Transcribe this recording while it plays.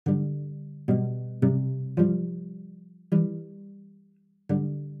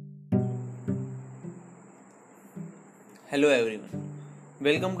Hello everyone.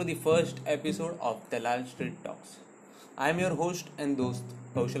 Welcome to the first episode of Dalal Street Talks. I am your host and dost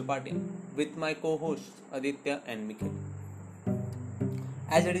Kaushal Patil with my co-hosts Aditya and Mikhil.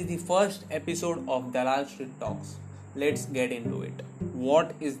 As it is the first episode of Dalal Street Talks, let's get into it.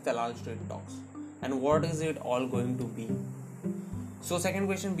 What is Dalal Street Talks and what is it all going to be? So second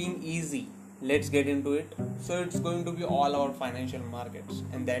question being easy, let's get into it. So it's going to be all about financial markets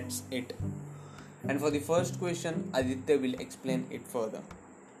and that's it. And for the first question, Aditya will explain it further.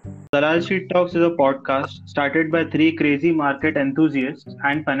 Dalal Street Talks is a podcast started by three crazy market enthusiasts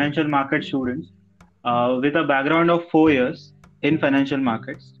and financial market students with a background of 4 years in financial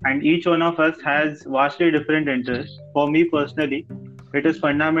markets. And each one of us has vastly different interests. For me personally, it is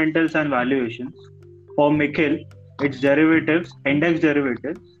fundamentals and valuations. For Mikhil, it's derivatives, index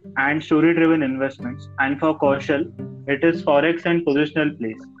derivatives, and story driven investments. And for Kaushal, it is forex and positional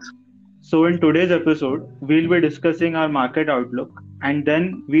plays. So, in today's episode, we'll be discussing our market outlook and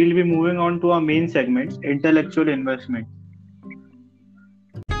then we'll be moving on to our main segment, intellectual investment.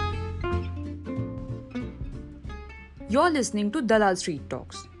 You're listening to Dalal Street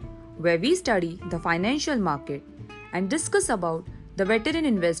Talks, where we study the financial market and discuss about the veteran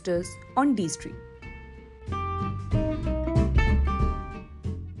investors on D Street.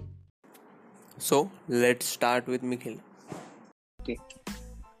 So let's start with Mikhil. Okay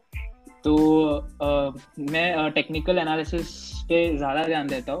तो मैं technical analysis पे ज़्यादा ध्यान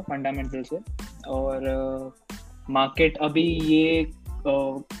देता हूँ fundamental से और market अभी ये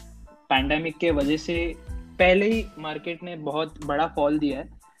पैंडेमिक के वजह से पहले ही मार्केट ने बहुत बड़ा फॉल दिया है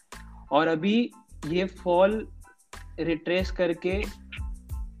और अभी ये फॉल रिट्रेस करके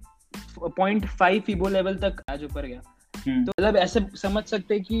 0.5 फिबो लेवल तक आज ऊपर गया तो मतलब ऐसे समझ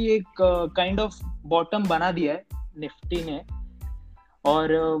सकते हैं कि एक काइंड ऑफ बॉटम बना दिया है निफ्टी ने और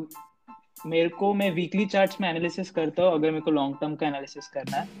मैं वीकली चार्ट्स में एनालिसिस करता हूँ अगर मेरे को लॉन्ग टर्म का एनालिसिस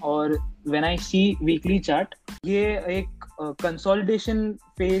करना है और when I C weekly chart ये एक कंसोलिडेशन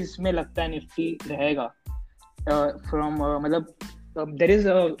फेज में लगता है निफ्टी रहेगा फ्रॉम मतलब there is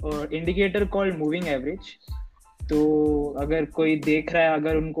indicator called moving average तो अगर कोई देख रहा है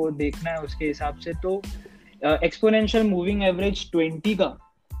अगर उनको देखना है उसके हिसाब से तो एक्सपोनेंशियल मूविंग एवरेज 20 का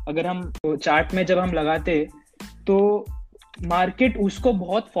अगर हम चार्ट में जब हम लगाते तो मार्केट उसको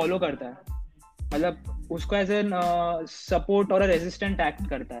बहुत फॉलो करता है मतलब उसको एज एन सपोर्ट और रेजिस्टेंट एक्ट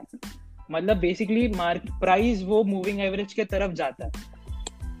करता है मतलब बेसिकली प्राइस वो मूविंग एवरेज के तरफ जाता है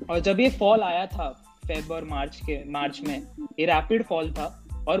और जब ये फॉल आया था फेब और मार्च में ये रैपिड फॉल था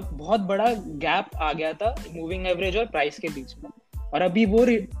और बहुत बड़ा गैप आ गया था मूविंग एवरेज और प्राइस के बीच में और अभी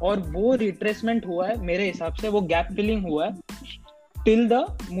वो रिट्रेसमेंट हुआ है मेरे हिसाब से वो गैप फिलिंग हुआ है टिल द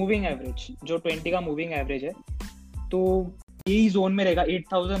मूविंग एवरेज जो 20 का मूविंग एवरेज है तो यही जोन में रहेगा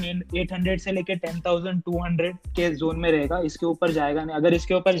 8,800 से लेके 10,200 के जोन में रहेगा इसके ऊपर जाएगा नहीं अगर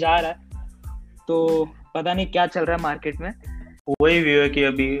इसके ऊपर जा रहा है तो पता नहीं क्या चल रहा है मार्केट में वही व्यू है कि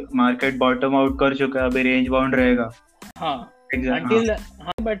अभी मार्केट बॉटम आउट कर चुका है अभी रेंज बाउंड रहेगा हाँ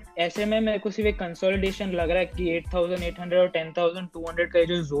बट ऐसे में मेरे को सिर्फ एक कंसोलिडेशन लग रहा है कि 8,800 और 10,200 का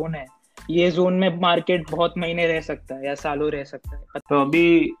जो जोन है ये जोन में मार्केट बहुत महीने रह सकता है या सालों रह सकता है तो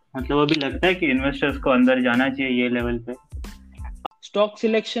अभी लगता है कि इन्वेस्टर्स को अंदर जाना चाहिए ये लेवल पे स्टॉक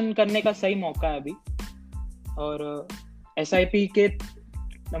सिलेक्शन करने का सही मौका है अभी और एसआईपी के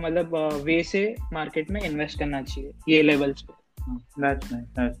मतलब वे से मार्केट में इन्वेस्ट करना चाहिए ये लेवल्स पे That's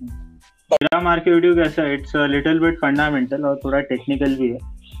nice. मेरा मार्केट व्यू कैसा है इट्स लिटिल बिट फंडामेंटल और थोड़ा टेक्निकल भी है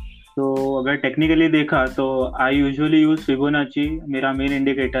तो अगर टेक्निकली देखा तो आई यूजुअली यूज फिबोनाची मेरा मेन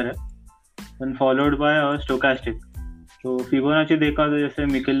इंडिकेटर है देन फॉलोड बाय स्टोकास्टिक तो फिबोनाची देखा तो जैसे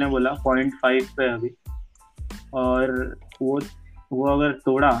मिकिल ने बोला 0.5 पे अभी और वो अगर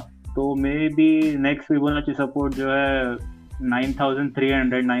तोड़ा तो may be next Fibonacci support जो है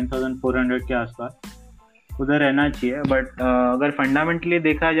 9,300 9,400 के आसपास उधर रहना चाहिए बट अगर फंडामेंटली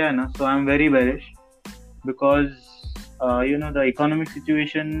देखा जाए ना सो I am very bearish because you know the economic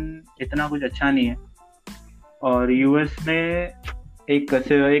situation इतना कुछ अच्छा नहीं है और यूएस में एक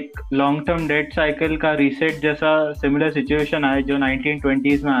लॉन्ग टर्म डेट साइकिल का रीसेट जैसा सिमिलर सिचुएशन आया जो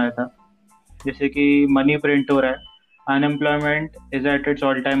 1920s में आया था जैसे कि मनी प्रिंट हो रहा है unemployment is at its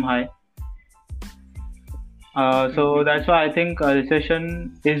all time high so that's why I think recession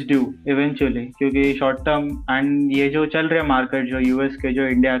is due eventually क्योंकि short term and ये जो चल रहे हैं मार्केट जो यूएस के जो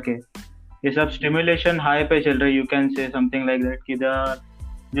इंडिया के ये सब स्टिमुलेशन हाई पे चल रहे हैं you can say something like that कि they are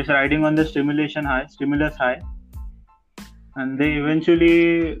just riding on the stimulus high and they eventually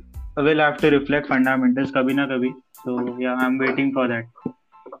will have to reflect fundamentals कभी ना कभी so yeah I'm waiting for that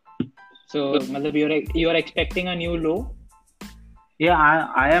so मतलब you are expecting a new low yeah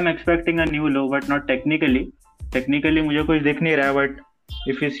I am expecting a new low but not technically technically मुझे कुछ दिख नहीं रहा है, but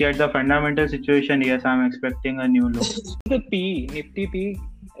if you see at the fundamental situation, yes, I'm expecting a new low. The P, Nifty P,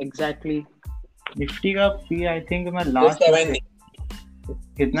 exactly. Nifty का P I think मैं last 17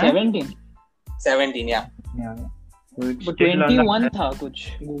 कितना है? 17 yeah. So it's वो still on the- 21 था कुछ,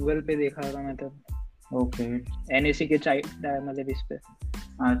 गूगल पे देखा था मैं तब, Okay. NSE के मतलब इस पे।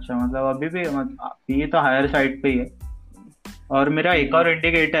 अच्छा, मतलब अभी भी P तो हायर साइड पे ही है। और मेरा एक और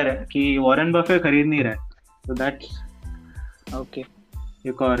इंडिकेटर है कि वॉरेन बफे खरीद नहीं रहा है, तो दैट्स ओके।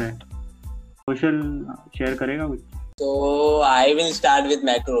 एक और है। सोशल शेयर करेगा कुछ? So I will start with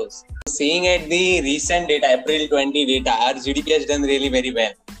macros. Seeing at the recent data, April 20 data, our GDP has done really very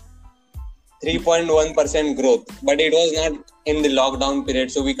well. 3.1% growth, but it was not in the lockdown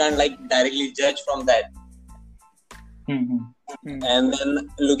period, so we can't like directly judge from that. And then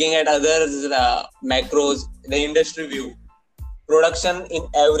looking at other macros, the industry view, production in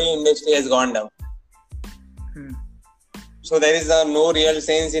every industry has gone down. So there is no real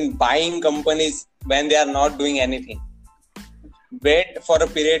sense in buying companies when they are not doing anything. Wait for a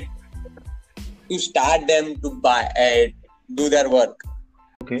period to start them to buy, do their work.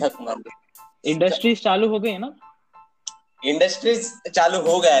 Okay. Industries चालू हो गई है ना? Industries चालू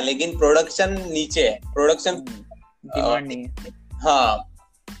हो गया है, लेकिन प्रोडक्शन नीचे है। प्रोडक्शन डिमांड नहीं है। हाँ,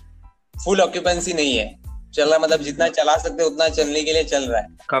 फुल ऑक्यूपेंसी नहीं है, चल रहा, मतलब जितना चला सकते उतना चलने के लिए चल रहा है।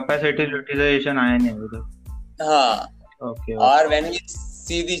 कैपेसिटी यूटिलाइजेशन आया नहीं अभी तक। हाँ। Okay. और when we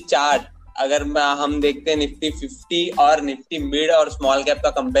see the chart, अगर हम देखते हैं निफ्टी 50 और निफ्टी मिड और स्मॉल कैप का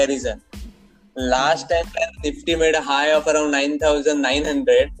comparison, last time Nifty made high of around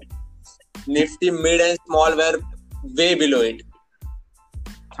 9,900, Nifty mid and small where way below it,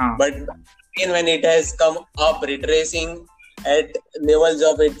 but when it has come up retracing at levels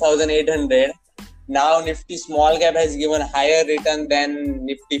of 8,800, now Nifty small cap has given higher return than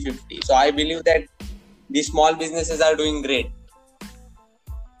Nifty 50. So I believe that the small businesses are doing great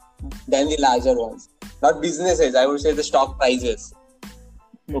than the larger ones. Not businesses, I would say the stock prices.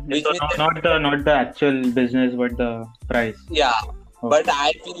 Okay, so not the actual business, but the price. Yeah, but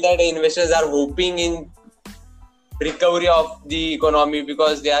I feel that investors are hoping in recovery of the economy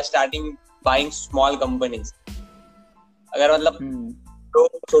because they are starting buying small companies. अगर मतलब तो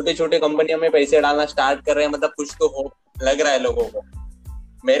छोटे छोटे कंपनियों में पैसे डालना start कर रहे हैं, मतलब कुछ तो होप लग रहा है लोगों को।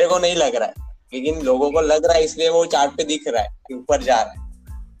 मेरे को नहीं लग रहा है, लेकिन लोगों को लग रहा है, इसलिए वो चार्ट पे दिख रहा है कि ऊपर जा रहा है।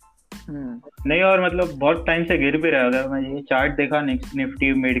 नहीं, और मतलब बहुत टाइम से गिर भी रहा है। अगर मैं ये चार्ट देखा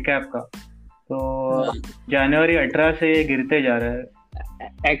निफ्टी मिड कैप का, तो जनवरी 18 से ये गिरते जा रहा है।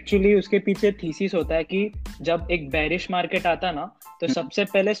 एक्चुअली उसके पीछे थीसिस होता है कि जब एक बेरिश मार्केट आता है ना, तो सबसे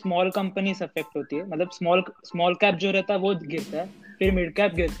पहले स्मॉल कंपनीज अफेक्ट होती है, मतलब स्मॉल कैप जो रहता है वो गिरता है, फिर मिड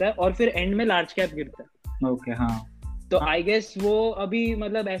कैप गिरता है, और फिर एंड में लार्ज कैप गिरता है। ओके, हाँ। तो आई गेस वो अभी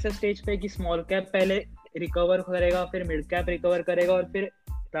मतलब ऐसा स्टेज पे कि स्मॉल कैप पहले रिकवर करेगा, फिर मिड कैप रिकवर करेगा, और फिर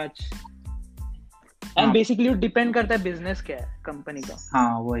लार्ज। एंड बेसिकली वो डिपेंड करता है बिजनेस क्या है कंपनी का।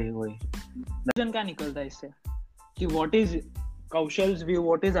 हाँ, वही विजन क्या निकलता है इससे कि what is Kaushal's view,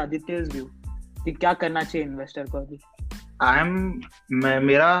 what is आदित्य's view, कि क्या करना चाहिए इन्वेस्टर को अभी?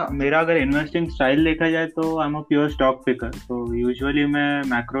 मेरा अगर इन्वेस्टिंग स्टाइल देखा जाए तो I am a pure stock picker. तो यूजुअली मैं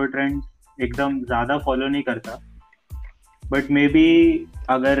मैक्रो ट्रेंड एकदम ज्यादा फॉलो नहीं करता, बट मे बी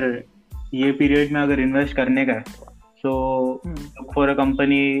अगर ये पीरियड में अगर इन्वेस्ट करने का है, so look for a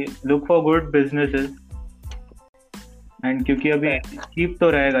company, look for good businesses, and क्योंकि अभी चीप तो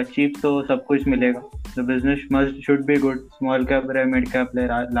रहेगा, चीप तो सब कुछ मिलेगा, तो business must should be good, small cap रहे, मिड कैप रहे,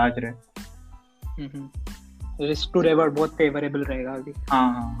 लार्ज रहे। रिस्क टू रिवॉर्ड बहुत फेवरेबल रहेगा अभी।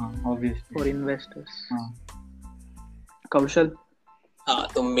 हाँ, ऑब्वियसली फॉर इन्वेस्टर्स। कौशल? हाँ,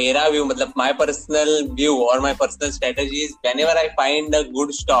 तो मेरा व्यू, मतलब माय पर्सनल व्यू और my personal strategy is whenever I find a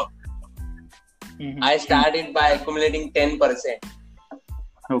good stock, I start it by accumulating 10%.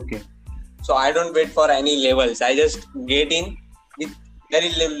 Okay. So I don't wait for any levels. I just get in with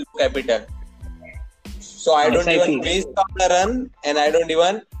very little capital. So I don't SIP. even waste on the run, and I don't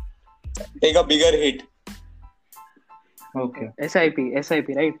even take a bigger hit. Okay.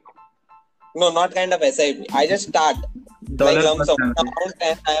 SIP, right? No, not kind of SIP. I just start like lump sum amount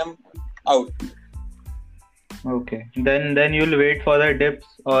and I am out. Okay. Then you'll wait for the dips,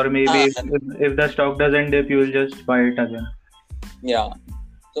 or maybe if the stock doesn't dip, you'll just buy it again. Yeah.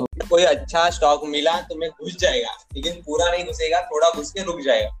 तो कोई अच्छा stock मिला तो मैं घुस जाएगा, लेकिन पूरा नहीं घुसेगा, थोड़ा घुस के रुक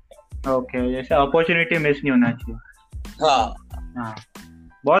जाएगा। Okay, जैसे अपॉर्चुनिटी मिस नहीं होना चाहिए। हाँ।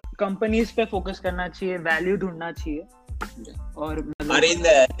 बहुत कंपनीज पे फोकस करना चाहिए, वैल्यू ढूंढना चाहिए, और in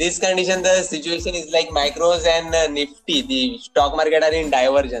this condition the situation is like micros and Nifty, the stock market are in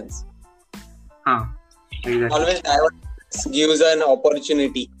divergence. हाँ, exactly. Always divergence gives an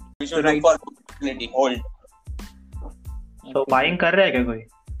opportunity. We should look for opportunity, hold. तो buying कर रहा है क्या कोई?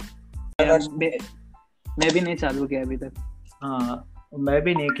 मैं भी नहीं चालू किया अभी तक। हाँ, मैं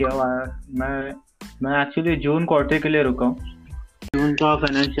भी नहीं किया। मैं एक्चुअली जून क्वार्टर के लिए रुका हूँ। जून का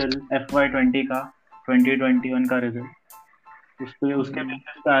फाइनेंशियल FY20 का 2021 का रिजल्ट, उसके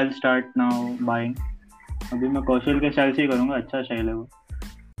बेसिस पे I will start now buying. अभी मैं कौशल के शेयर से ही करूँगा, अच्छा शेयर है वो।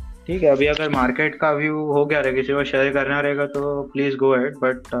 ठीक है, अभी अगर मार्केट का व्यू हो गया रहे, किसी को शेयर करना रहेगा तो प्लीज गो अहेड।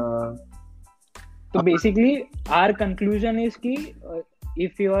 बट तो बेसिकली आवर कंक्लूजन इज कि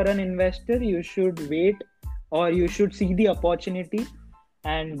if you are an investor you should wait or you should see the opportunity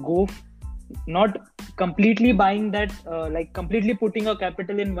and go not completely buying that like completely putting a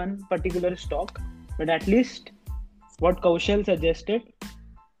capital in one particular stock, but at least what Kaushal suggested,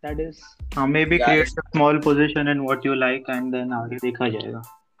 that is maybe create a small position in what you like and then आगे देखा जाएगा।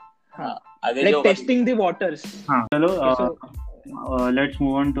 like testing the waters। हाँ चलो, let's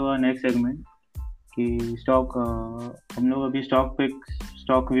move on to our next segment कि stock. हम लोग अभी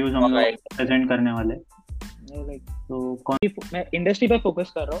stock views हम लोग प्रेजेंट करने वाले। तो मैं इंडस्ट्री पे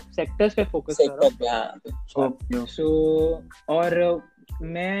फोकस कर रहा हूँ, सेक्टर्स पे फोकस कर रहा हूँ। सो और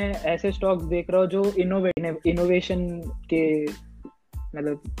मैं ऐसे स्टॉक्स देख रहा हूँ जो इनोवेशन के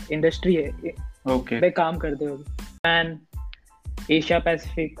मतलब इंडस्ट्री है पे काम करते हो। And Asia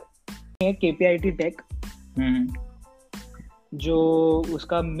Pacific KPIT take जो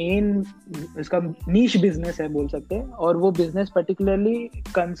उसका नीश बिजनेस है बोल सकते हैं, और वो business particularly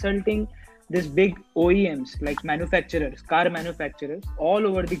consulting this big OEMs like manufacturers, car manufacturers all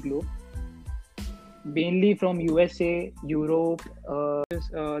over the globe, mainly from USA, Europe.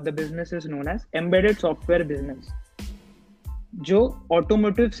 The business is known as embedded software business, जो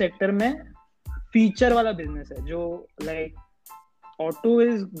automotive sector में फीचर वाला बिजनेस है, जो like auto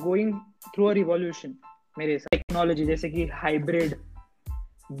is going through a revolution मेरे हिसाब। Technology जैसे कि hybrid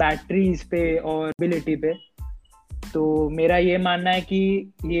batteries पे और मोबिलिटी पे, तो मेरा ये मानना है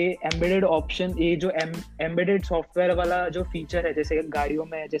कि ये एम्बेडेड ऑप्शन, ये जो एम्बेडेड सॉफ्टवेयर वाला जो फीचर है जैसे गाड़ियों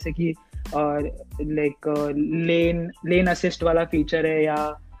में, जैसे कि लाइक लेन असिस्ट वाला फीचर है, या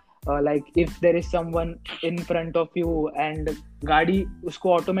like if there is someone in front of you and गाड़ी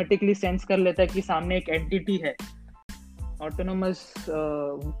उसको ऑटोमेटिकली सेंस कर लेता है कि सामने एक एंटिटी है। ऑटोनोमस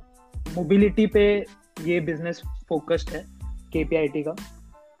मोबिलिटी पे ये बिजनेस फोकस्ड है KPIT का।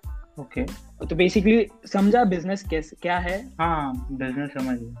 ओके तो बेसिकली समझा बिजनेस कैसे क्या है? हाँ, बिजनेस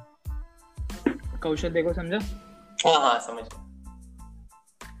समझ गया। कौशल देखो समझा? हाँ समझ।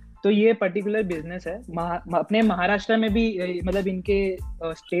 तो ये पर्टिकुलर बिजनेस है अपने महाराष्ट्र में भी, मतलब इनके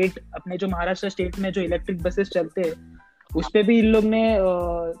स्टेट, अपने जो महाराष्ट्र स्टेट में जो इलेक्ट्रिक बसेस चलते हैं उस पे भी इन लोग ने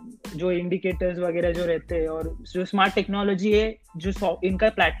जो इंडिकेटर्स वगैरह जो रहते हैं और जो स्मार्ट टेक्नोलॉजी है जो इनका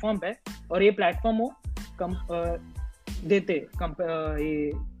प्लेटफॉर्म है, और ये प्लेटफॉर्म वो देते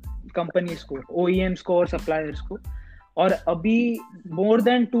ये कंपनीज को, OEMs को और सप्लायर्स को। और अभी more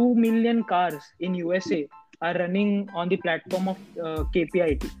than 2 million cars in USA are running on the platform of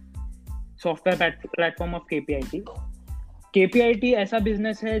KPIT, software platform of KPIT। KPIT ऐसा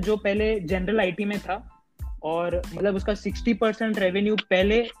बिजनेस है जो पहले जनरल IT में था, और मतलब उसका 60% रेवेन्यू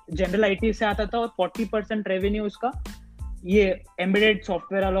पहले जनरल IT से आता था और 40% रेवेन्यू उसका ये एम्बेडेड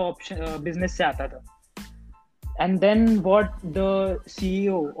सॉफ्टवेयर वाला ऑप्शन बिजनेस से आता था। And then what the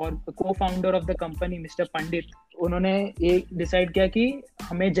CEO और को founder of the company mister पंडित, उन्होंने ये डिसाइड किया कि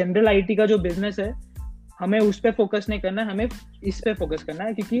हमें जनरल IT का जो बिजनेस है हमें उस पे फोकस नहीं करना है, हमें इस पे फोकस करना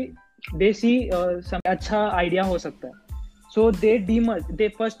है, क्योंकि दे सी अच्छा आइडिया हो सकता है। So they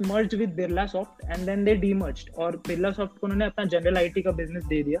first merged with Birlasoft and then they demerged, और Birlasoft को उन्होंने अपना जनरल IT का बिजनेस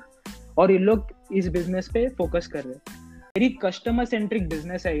दे दिया और ये लोग इस बिजनेस पे फोकस कर रहे हैं। वेरी कस्टमर सेंट्रिक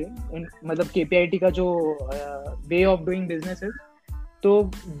बिजनेस है ये, मतलब KPIT का जो वे ऑफ डूइंग बिजनेस है।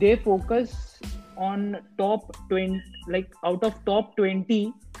 तो they focus on top 20, like out of top 20,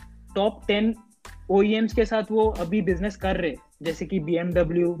 top 10 OEMs के साथ वो अभी बिजनेस कर रहे हैं, जैसे कि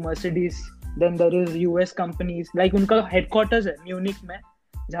BMW, Mercedes, then there is US companies, like उनका हेडक्वार्टर्स है म्यूनिक में,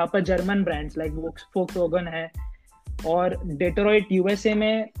 जहाँ पर जर्मन ब्रांड्स लाइक Volkswagen है, और डेट्रॉइट USA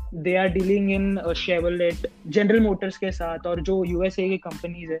में they are dealing in Chevrolet, general Motors के साथ, और जो USA की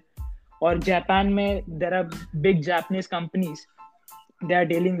कंपनीज है, और जापान में there are big Japanese companies they are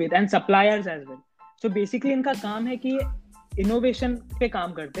dealing with, and suppliers as well. So basically इनका काम है कि इनोवेशन पे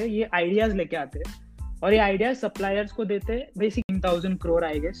काम करते हैं, ये आइडियाज लेके आते हैं और ये आइडियाज सप्लायर्स को देते हैं। Basic 10,000 crore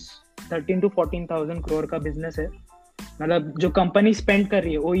I guess, 13 to 14,000 crore का बिजनेस है, मतलब जो कंपनी स्पेंड कर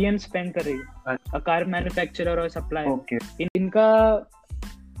रही है, OEM स्पेंड कर रही है, कार मैन्युफैक्चरर और सप्लायर।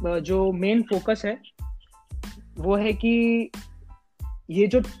 इनका जो मेन फोकस है वो है कि ये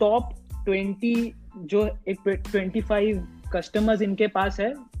जो टॉप 20 जो एक 25 कस्टमर्स इनके पास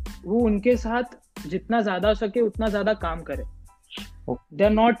है, वो उनके साथ जितना ज्यादा हो सके उतना ज्यादा काम करे. They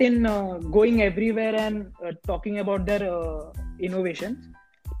are not in going everywhere and talking about their innovations.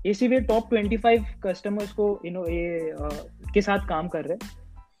 इसीलिए टॉप 25 कस्टमर्स को के साथ काम कर रहे हैं.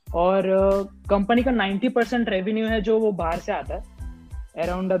 और कंपनी का 90% रेवेन्यू है जो वो बाहर से आता है.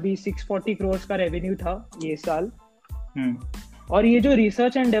 अराउंड अभी 640 करोड़ का रेवेन्यू था ये साल. और ये जो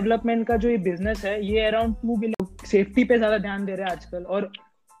रिसर्च एंड डेवलपमेंट का जो ये बिजनेस है, ये अराउंड 2 बिलियन. सेफ्टी पे ज्यादा ध्यान दे रहे हैं आजकल. और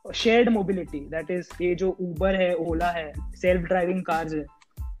शेयर्ड मोबिलिटी, दैट इज ये जो उबर है, ओला है, सेल्फ ड्राइविंग कार्स है,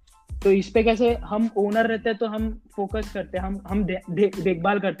 तो इस पे कैसे हम ओनर रहते हैं तो हम फोकस करते हैं, हम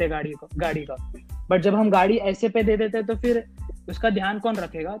देखभाल करते हैं गाड़ी का. बट जब हम गाड़ी ऐसे पे दे देते हैं तो फिर उसका ध्यान कौन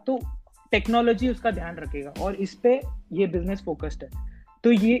रखेगा? तो टेक्नोलॉजी उसका ध्यान रखेगा. और इस पे ये बिजनेस फोकस्ड है.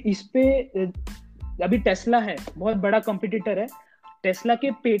 तो ये इस पे अभी टेस्ला है, बहुत बड़ा कंपटीटर है. टेस्ला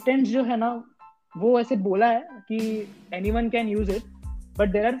के पेटेंट्स जो है ना, वो ऐसे बोला है कि anyone can use it, but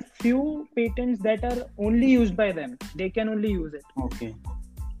there are few patents that are only used by them. They can only use it. Okay.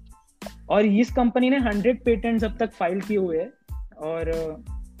 और इस कंपनी ने 100 पेटेंट्स अब तक फाइल किए हुए हैं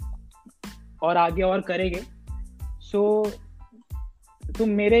और आगे और करेंगे. तो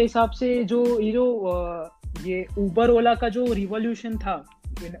मेरे हिसाब से ये उबर ओला का जो रिवॉल्यूशन था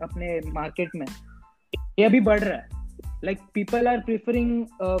अपने मार्केट में, ये अभी बढ़ रहा है. Like people are preferring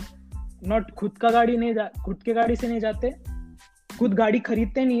not खुद के गाड़ी से नहीं जाते, खुद गाड़ी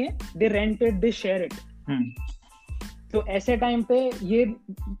खरीदते नहीं है, they rent it, they share it. तो ऐसे टाइम पे ये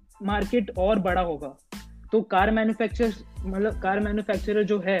मार्केट और बड़ा होगा. तो कार मैन्युफैक्चरर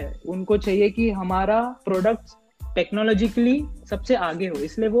जो है, उनको चाहिए कि हमारा प्रोडक्ट टेक्नोलॉजिकली सबसे आगे हो,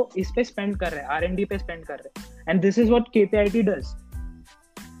 इसलिए वो इस पे स्पेंड कर रहे हैं, R&D पे स्पेंड कर रहे हैं. And this is what KPIT does.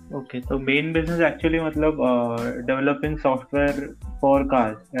 Okay. तो मेन बिजनेस एक्चुअली मतलब डेवलपिंग सॉफ्टवेयर फॉर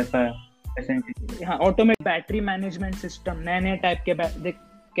कार्स, ऐसा है एसेंशियली. हाँ, ऑटोमेट बैटरी मैनेजमेंट सिस्टम, नए टाइप के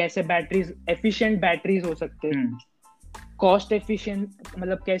कैसे बैटरीज, एफिशिएंट बैटरीज हो सकते हैं, कॉस्ट एफिशिएंट,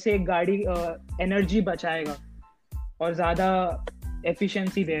 मतलब कैसे एक गाड़ी एनर्जी बचाएगा और ज्यादा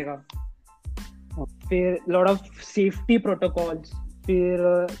एफिशिएंसी देगा. फिर लॉट ऑफ सेफ्टी प्रोटोकॉल्स,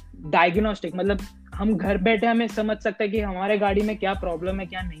 फिर डायग्नोस्टिक, मतलब हम घर बैठे हमें समझ सकते हैं कि हमारे गाड़ी में क्या प्रॉब्लम है,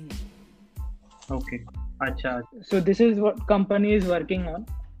 क्या नहीं है. ओके. अच्छा. So this is what company is working on.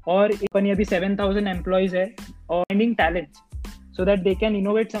 और कंपनी अभी 7,000 एम्प्लॉइज है और finding talents so that they can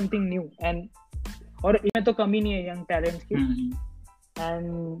innovate something new. And और इनमें तो कमी नहीं है यंग टैलेंट्स की.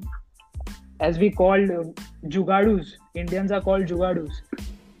 एंड एज वी कॉल्ड जुगाड़ूज, इंडियंस आर कॉल्ड जुगाड़ूज.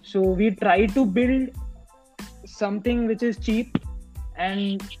 So we try to build something which is cheap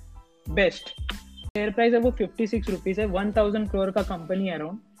and best. Share price है वो 56 रुपीज है. 1,000 करोड़ का कंपनी है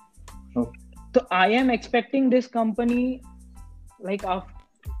अराउंड. तो I am expecting this company like after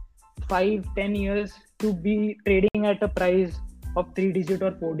 5-10 years to be trading at a price of 3 digit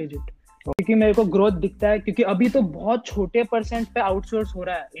और 4 digit. क्योंकि मेरे को ग्रोथ दिखता है, क्योंकि अभी तो बहुत छोटे परसेंट पे आउटसोर्स हो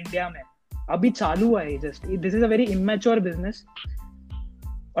रहा है इंडिया में. अभी चालू हुआ है just. This is a very immature business.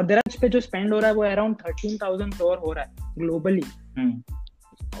 और देयर पे जो स्पेंड हो रहा है वो अराउंड 13,000 करोड़ हो रहा है ग्लोबली.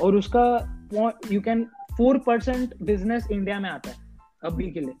 और उसका यू कैन 4% बिजनेस इंडिया में आता है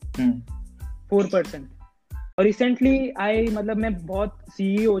अभी के लिए. 4%. और रिसेंटली मैं बहुत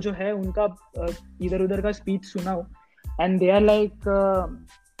CEO जो है उनका इधर उधर का स्पीच सुना हूँ. And they are like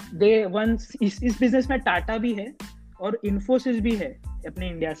they once इस बिजनेस में टाटा भी है और इन्फोसिस भी है अपने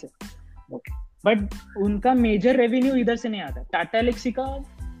इंडिया से. बट उनका मेजर रेवेन्यू इधर से नहीं आता. टाटा एलेक्सी का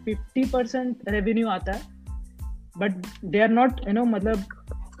 50% रेवेन्यू आता है. But they are not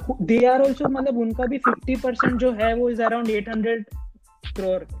they are also उनका भी 50% जो है वो इज अराउंड 800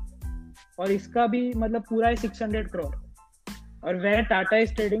 करोड़. और इसका भी पूरा है 600 करोड़. और where Tata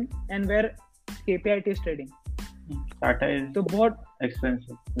is trading and where KPIT is trading. Tata is तो बहुत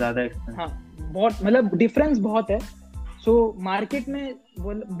एक्सपेंसिव, ज्यादा एक्सपेंसिव. हाँ, बहुत डिफरेंस बहुत है. सो मार्केट में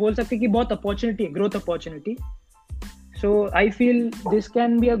बोल सकते हैं कि बहुत अपॉर्चुनिटी है, growth opportunity. So I feel this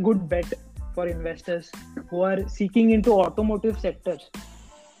can be a good bat for investors who are seeking into automotive sectors.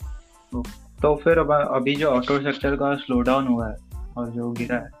 तो फिर अभी जो ऑटो सेक्टर का स्लो डाउन हुआ है और जो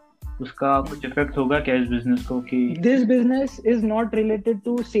गिरा है, उसका कुछ इफेक्ट होगा क्या इस बिजनेस को? कि this business is not related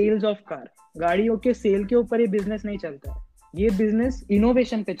to sales of car. गाड़ियों के सेल के ऊपर ये बिजनेस नहीं चलता है. ये बिजनेस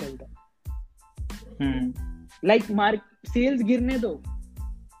इनोवेशन पे चलता है. लाइक सेल्स गिरने दो.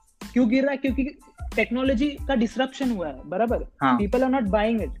 क्यों गिर रहा है? क्योंकि टेक्नोलॉजी का डिसरप्शन हुआ है. बराबर. People are not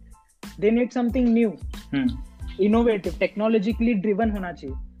buying it. They need something new, innovative, technologically driven होना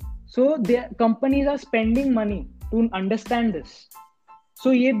चाहिए. So companies are spending money to understand this.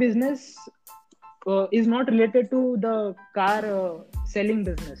 So ये business is not related to the car selling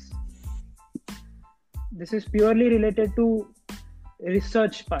business. This is purely related to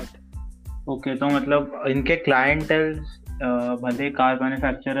research part. Okay, तो मतलब इनके clientele भले car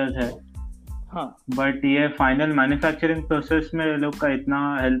manufacturers है, हाँ but ये फाइनल मैन्युफैक्चरिंग प्रोसेस में ये लोग का इतना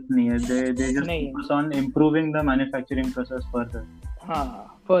हेल्प नहीं है. दे जस्ट नहीं है. Focus on improving the manufacturing process further.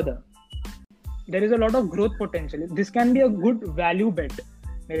 हाँ, further there is a lot of growth potential. This can be a good value bet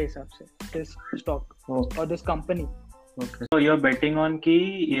मेरे हिसाब से, this stock or this company. Okay, so you're betting on कि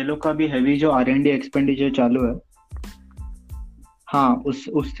ये लोग का भी heavy जो R&D एक्सपेंडिचर चालू है, हाँ,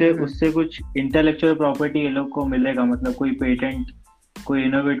 उससे कुछ इंटेलेक्चुअल प्रॉपर्टी ये लोग को मिलेगा, मतलब कोई पेटेंट, कोई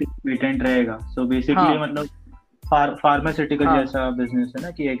इनोवेटिव पेटेंट रहेगा. सो बेसिकली मतलब फार्मास्यूटिकल जैसा बिजनेस है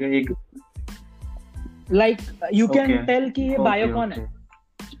ना, कि एक लाइक यू कैन टेल कि ये बायोकॉन है.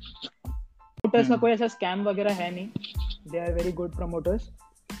 प्रमोटर्स का कोई ऐसा स्कैम वगैरह है नहीं, they are very good promoters,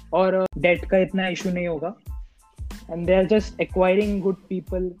 और डेट का इतना इशू नहीं होगा, and they are just acquiring good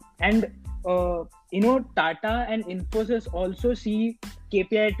people. And Tata and Infosys also see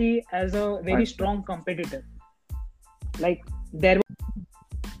KPIT as a very strong competitor. Like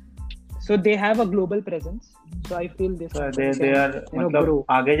so they have a global presence. So I feel this. They are मतलब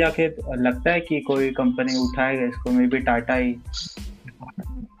आगे जाके लगता है कि कोई company उठाएगा इसको, may be Tata ही.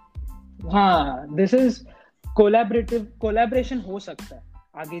 हाँ, this is collaboration हो सकता है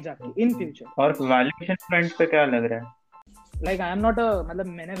आगे जाके in future. और वैल्यूएशन फ्रंट पे क्या लग रहा है? Like I am not a, मतलब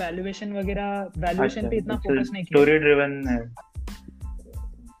मैंने वैल्यूएशन पे इतना फोकस नहीं किया. स्टोरी ड्रिवन है,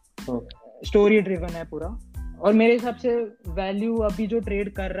 स्टोरी ड्रिवन है पूरा. और मेरे हिसाब से वैल्यू अभी जो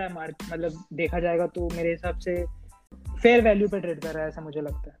ट्रेड कर रहा है मार्केट, मतलब देखा जाएगा तो मेरे हिसाब से फेयर वैल्यू पे ट्रेड कर रहा है, ऐसा मुझे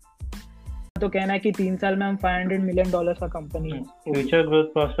लगता है. तो कहना है कि 3 साल में हम $500 मिलियन का कंपनी है. फ्यूचर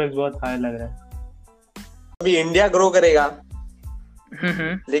ग्रोथ प्रोस्पेक्ट बहुत हाई लग रहा है. अभी इंडिया ग्रो करेगा,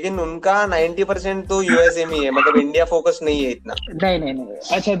 लेकिन उनका 90% तो यूएसए में है, मतलब इंडिया फोकस नहीं है इतना. नहीं.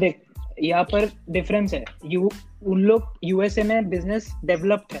 अच्छा देख, यहाँ पर डिफरेंस है. उन लोग यूएसए में बिजनेस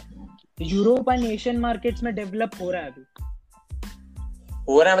डेवलप्ड है, यूरोप एंड एशियन मार्केट्स में डेवलप हो रहा है अभी.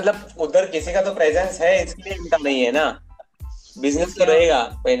 हो रहा है मतलब उधर किसी का तो प्रेजेंस है, इसलिए इनका नहीं है ना. बिजनेस तो रहेगा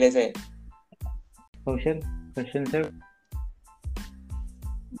पहले से. Question sir.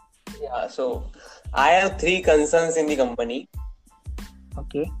 Yeah, so I have 3 concerns in the company.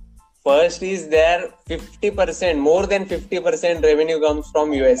 Okay. First is there 50%, more than 50% revenue comes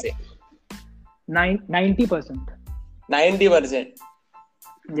from USA. 90%. 90%.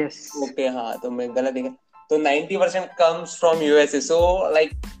 Yes. Okay, हाँ, तो मैं गलत देखा. तो 90% comes from USA. So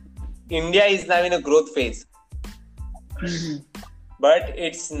like India is now in a growth phase. But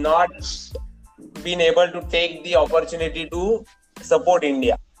it's not been able to take the opportunity to support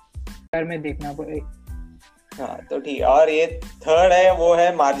India. यार में देखना पड़ेगा. हाँ, तो ठीक है. और ये थर्ड है, वो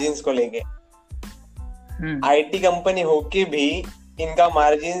है मार्जिन्स को लेके. आईटी कंपनी होके भी इनका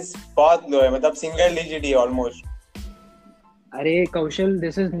मार्जिन्स बहुत लो है, मतलब सिंगल डिजिट ही ऑलमोस्ट. अरे कौशल,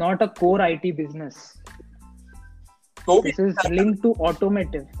 this is not a core IT business. This is linked to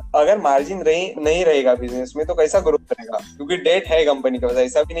automotive. अगर मार्जिन नहीं रहेगा बिजनेस में तो कैसा ग्रोथ करेगा? क्योंकि डेट है कंपनी के पास,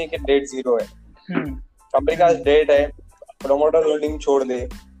 ऐसा भी नहीं कि डेट जीरो है. कंपनी का डेट है, प्रोमोटर होल्डिंग छोड़ दे.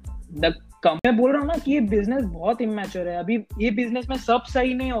 मैं बोल रहा हूँ ना कि ये बिजनेस बहुत इमैच्योर है अभी. ये बिजनेस में सब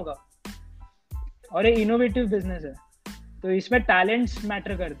सही नहीं होगा, और ये इनोवेटिव बिजनेस है, तो इसमें टैलेंट्स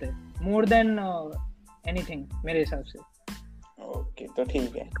मैटर करते हैं मोर देन एनीथिंग मेरे हिसाब से. ओके, तो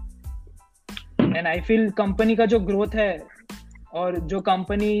ठीक है. एंड आई फील कंपनी का जो ग्रोथ है, और जो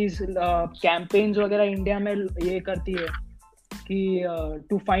कंपनीज कैंपेन्स वगैरह इंडिया में ये करती है कि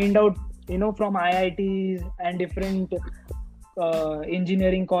to find out from IITs and different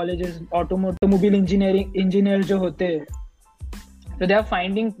engineering colleges, automobile engineer जो होते हैं, तो they are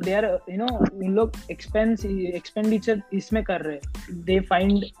finding, they are उन लोग एक्सपेंडिचर इसमें कर रहे हैं. They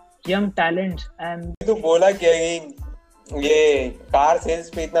find young talents. And तो बोला क्या ये कार सेल्स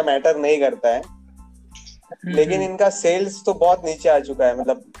पे इतना मैटर नहीं करता है, लेकिन इनका सेल्स तो बहुत नीचे आ चुका है,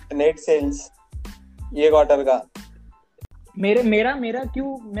 मतलब नेट सेल्स ये क्वार्टर का. मेरा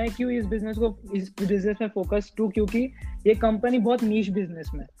क्यों इस बिजनेस में फोकस टू, क्योंकि ये कंपनी बहुत नीश बिजनेस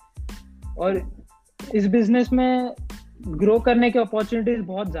में, और इस बिजनेस में ग्रो करने की अपॉर्चुनिटीज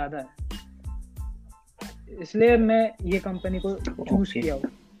बहुत ज्यादा है, इसलिए मैं ये कंपनी को चूज किया.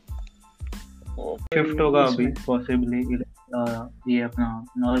 शिफ्ट होगा अभी पॉसिबली ये अपना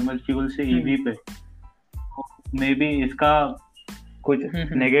नॉर्मल फ्यूल से ईवी पे. मे बी इसका कुछ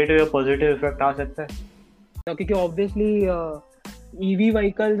नेगेटिव या पॉजिटिव इफेक्ट आ सकता है, क्योंकि obviously EV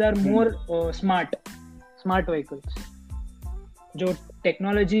vehicles are more smart vehicles जो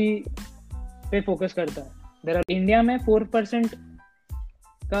टेक्नोलॉजी पे फोकस करता है. इंडिया में 4%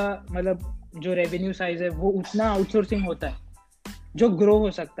 का मतलब जो रेवेन्यू साइज है वो उतना आउटसोर्सिंग होता है जो ग्रो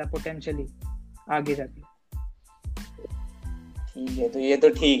हो सकता है पोटेंशियली आगे जाके. ठीक है, तो ये तो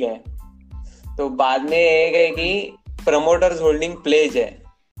ठीक है. तो बाद में एक है कि प्रमोटर्स होल्डिंग प्लेज है।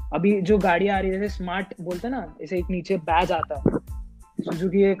 अभी जो गाड़ी आ रही है जैसे स्मार्ट बोलते हैं ना, ऐसे एक नीचे बैज आता है,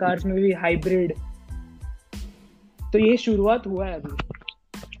 सुजुकी के कार्स में भी हाइब्रिड, तो ये शुरुआत हुआ है अभी।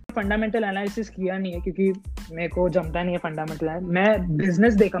 फंडामेंटल एनालिसिस किया नहीं है क्योंकि मेरे को जमता नहीं है फंडामेंटल। मैं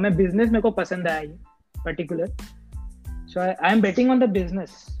बिजनेस देखा, मैं बिजनेस मेरे को पसंद आया ये particular, so I am betting on the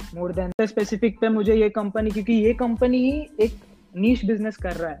business more than specific पे मुझे ये कंपनी, क्योंकि ये कंपनी ही एक नीश बिजनेस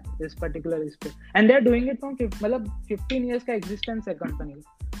कर रहा है इस पर्टिकुलर इस पे, and they are doing it from मतलब 15 इयर्स का एग्जिस्टेंस है कंपनी का।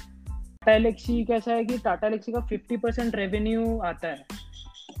 टाटा एलेक्सी कैसा है कि टाटा एलेक्सी का 50% रेवेन्यू आता है,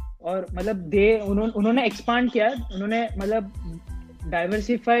 और मतलब उन्होंने एक्सपांड किया है, उन्होंने मतलब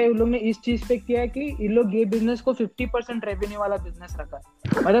डाइवर्सिफाई उन लोग ने इस चीज पे किया कि इन लोग ये बिजनेस को 50% रेवेन्यू वाला बिजनेस रखा है,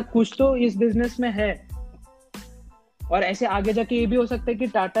 मतलब कुछ तो इस बिजनेस में है। और ऐसे आगे जाके ये भी हो सकता है कि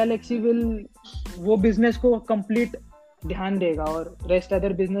टाटा एलेक्सी विल वो बिजनेस को कंप्लीट ध्यान देगा और रेस्ट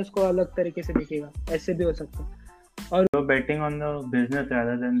अदर बिजनेस को अलग तरीके से देखेगा, ऐसे भी हो सकता है। और betting on the business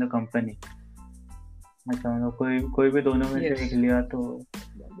rather than the company, अच्छा मतलब कोई भी दोनों में से एक लिया तो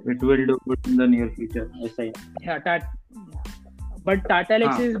it will do good in the near future, ऐसा ही। But Tata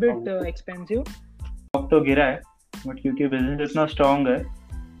Alexei is bit expensive. Stock तो गिरा है बट क्योंकि बिजनेस इतना स्ट्रांग है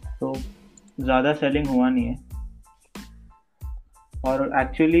तो ज़्यादा सेलिंग हुआ नहीं है। और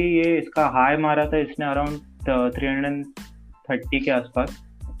एक्चुअली ये इसका हाई मारा था इसने अराउंड 330 के आसपास,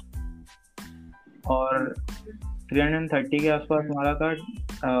 और 330 के आसपास मारा था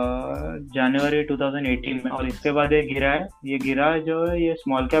जनवरी 2018 में, और इसके बाद ये गिरा जो है ये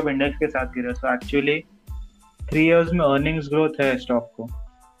स्मॉल कैप इंडेक्स के साथ गिरा। सो एक्चुअली 3 इयर्स में अर्निंग्स ग्रोथ है स्टॉक को,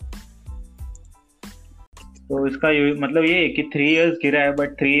 तो इसका मतलब ये है कि 3 इयर्स गिरा है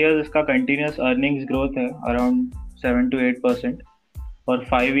बट 3 इयर्स इसका कंटिन्यूस अर्निंग्स ग्रोथ है अराउंड 7 to 8%, और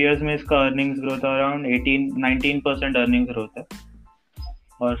 5 इयर्स में इसका earnings growth around 19% earnings growth है।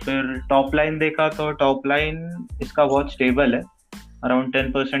 और फिर टॉप लाइन देखा तो टॉप लाइन इसका बहुत स्टेबल है, अराउंड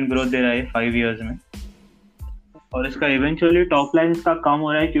 10% ग्रोथ दे रहा है 5 इयर्स में। और इसका इवेंचुअली टॉप लाइन इसका कम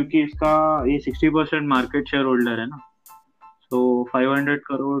हो रहा है क्योंकि इसका ये 60% मार्केट शेयर होल्डर है ना, तो 500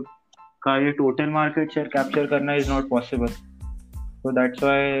 करोड़ का ये टोटल मार्केट शेयर कैप्चर करना is not possible, so that's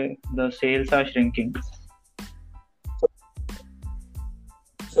why the sales are shrinking.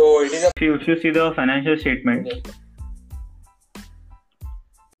 So it is If you see the financial statement,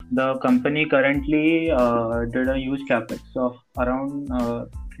 the company currently did a huge capex of around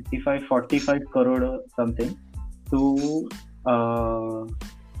 45 crore or something to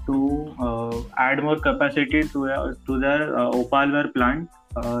add more capacity to their opalware plant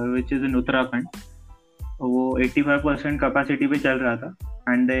which is in Uttarakhand. वो 85% capacity पे चल रहा था,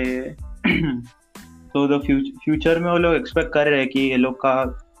 and तो the future में वो लोग expect कर रहे हैं कि ये लोग का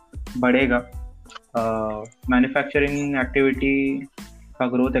बढ़ेगा, मैन्युफैक्चरिंग एक्टिविटी का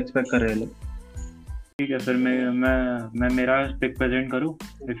ग्रोथ एक्सपेक्ट कर रहे हैं लोग। ठीक है, फिर मैं मेरा पिक प्रेजेंट करूँ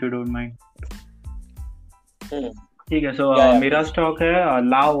इफ यू डोंट माइंड। ठीक है, सो मेरा स्टॉक है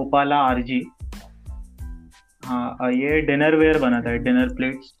ला ओपाला आरजी। हाँ, ये डिनर वेयर बनाता है, dinner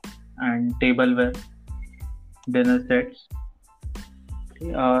plates and table where, dinner sets.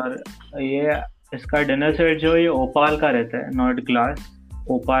 और ये इसका डिनर सेट जो ये ओपाल का रहता है, not glass.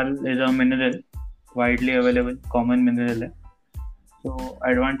 ओपाल is a mineral, widely available common mineral है। तो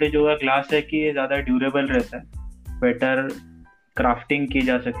एडवांटेज होगा ग्लास है कि ये ज़्यादा ड्यूरेबल रहता है, बेटर क्राफ्टिंग की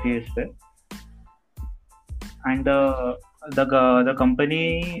जा सकती है इस पर। And the company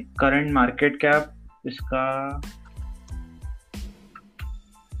current market cap इसका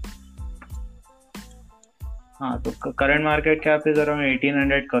तो current market cap is around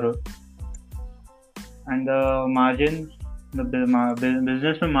 1800 crore, and the margin,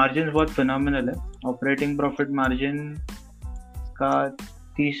 business में मार्जिन बहुत फिनोमिनल है। ऑपरेटिंग प्रॉफिट मार्जिन का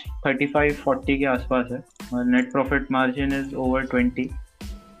 35-40 के आसपास है, और net profit margin is over 25,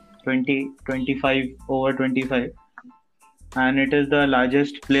 and it is the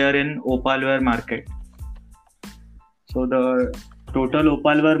largest player in opalware market. So the total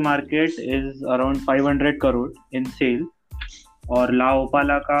opalware market is around 500 crore in sale, और ला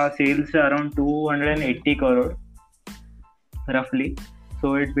ओपाला का सेल्स है around 280 crore roughly.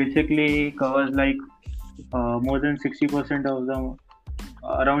 So it basically covers like more than 60% of the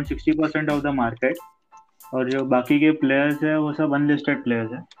around 60% of the market. और जो बाकी के players है वो सब अनलिस्टेड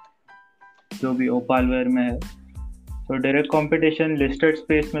प्लेयर्स है जो भी ओपालवेयर में है। तो डायरेक्ट कंपटीशन लिस्टेड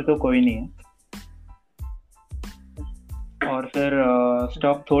स्पेस में तो कोई नहीं है। और फिर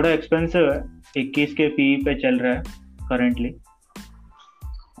स्टॉक थोड़ा एक्सपेंसिव है, 21 के पी पे चल रहा है करेंटली।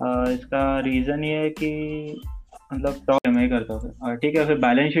 इसका रीज़न ये है कि मतलब स्टॉक मैं करता हूँ। ठीक है, फिर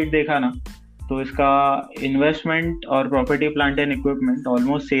बैलेंस शीट देखा ना तो इसका इन्वेस्टमेंट और property plant and equipment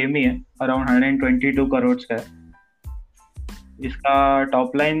almost same ही है, अराउंड 122 करोड़ का है। इसका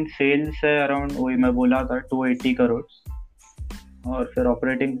टॉप लाइन सेल्स है अराउंड, वही मैं बोला था, 280 करोड़, और फिर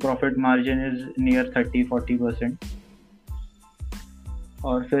operating profit margin is near 30-40%।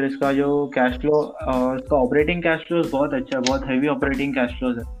 और फिर इसका जो कैश फ्लो, इसका ऑपरेटिंग कैश फ्लोज बहुत अच्छा है, बहुत हैवी ऑपरेटिंग कैश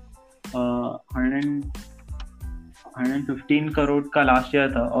फ्लोज है। 115 करोड़ का लास्ट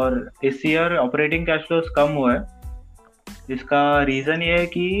ईयर था, और इस ईयर ऑपरेटिंग कैश फ्लोज कम हुआ है। इसका रीज़न ये है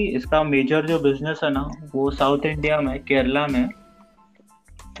कि इसका मेजर जो बिजनेस है ना वो साउथ इंडिया में, केरला में,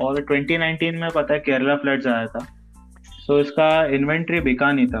 और 2019 में पता है केरला फ्लड्स आया था, सो इसका इन्वेंट्री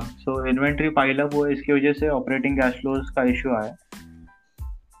बिका नहीं था, सो इन्वेंट्री पाइलअप हुआ, इसकी वजह से ऑपरेटिंग कैश फ्लोज का इशू आया।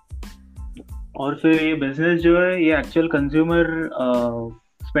 और फिर ये बिजनेस जो है ये एक्चुअल कंज्यूमर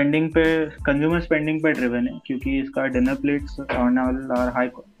स्पेंडिंग पे ड्रिवन है, क्योंकि इसका डिनर प्लेट्स और हाई,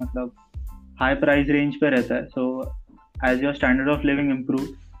 मतलब हाई प्राइस रेंज पे रहता है। So as your standard of living improve,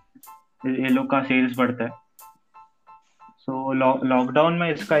 ये लोग का सेल्स बढ़ता है। सो लॉकडाउन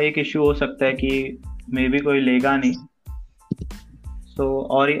में इसका एक इशू हो सकता है कि मे बी कोई लेगा नहीं, सो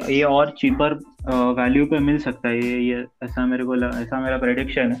और ये और चीपर वैल्यू पे मिल सकता है, ये ऐसा मेरा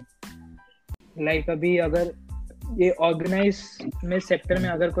प्रेडिक्शन है। लाइक अभी अगर ये ऑर्गेनाइज में सेक्टर में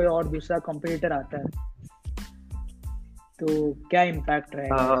अगर कोई और दूसरा कंपटीटर आता है तो क्या इम्पैक्ट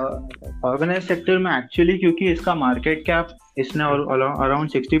रहेगा ऑर्गेनाइज सेक्टर में? एक्चुअली क्योंकि इसका मार्केट कैप, इसने अराउंड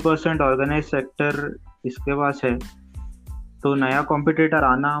 60% ऑर्गेनाइज सेक्टर इसके पास है, तो नया कॉम्पिटिटर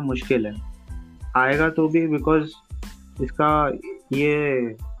आना मुश्किल है। आएगा तो भी बिकॉज इसका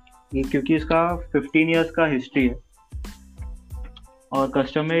ये क्योंकि इसका 15 इयर्स का हिस्ट्री है और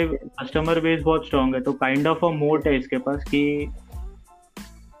कस्टमर बेस बहुत स्ट्रांग है, तो काइंड ऑफ अ मोट है इसके पास कि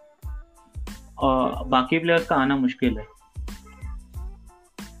बाकी प्लेयर्स का आना मुश्किल है।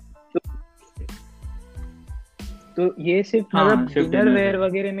 तो ये सिर्फ मतलब डिनर वेयर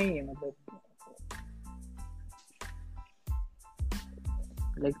वगैरह नहीं है, मतलब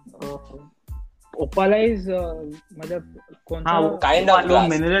लाइक ओपालाइज मतलब कौन सा काइंड ऑफ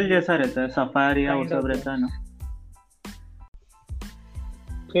मिनरल जैसा रहता है, सफायर या वो सब रहता है ना,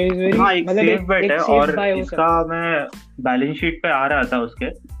 हाँ एक सेफ बेट है। और इसका मैं बैलेंस शीट पे आ रहा था उसके,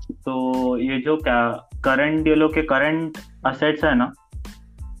 तो ये जो करंट ये लोग के करंट असेट्स है ना,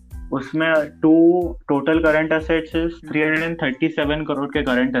 उसमें टोटल करंट असेट्स 337 करोड़ के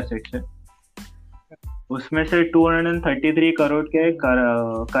करंट असेट्स है, उसमें से 233 करोड़ के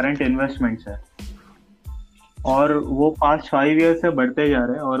करंट इन्वेस्टमेंट्स है, और वो पास्ट 5 ईयर से बढ़ते जा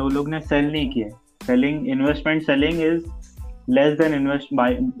रहे हैं, और वो लोग ने सेल नहीं किए। Selling is less than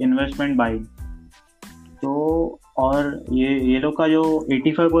investment buying. तो और ये लोग का जो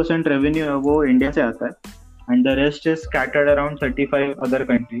 85% रेवेन्यू है वो इंडिया से आता है, and the rest is scattered around 35 other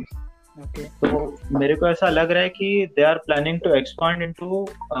countries. तो मेरे को ऐसा लग रहा है कि they are planning to expand into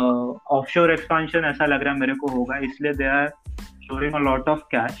offshore expansion, ऐसा लग रहा है मेरे को होगा, इसलिए they are showing a lot of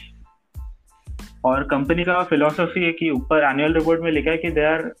cash. और कंपनी का फिलॉसफी है कि ऊपर एनुअल रिपोर्ट में लिखा है कि they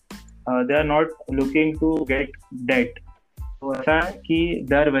are not looking to get debt, तो ऐसा है कि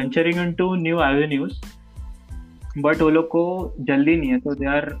they are venturing into new avenues, but वो लोग को जल्दी नहीं है, तो they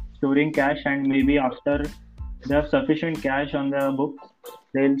are storing cash, and maybe after they have sufficient cash on the book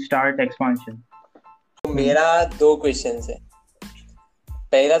they will start expansion. मेरा 2 क्वेश्चंस है।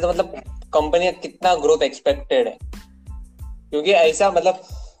 पहला तो मतलब कंपनी का कितना ग्रोथ एक्सपेक्टेड है, क्योंकि ऐसा मतलब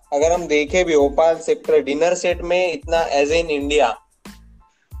अगर हम देखें भी ओपाल सेक्टर डिनर सेट में इतना, as in India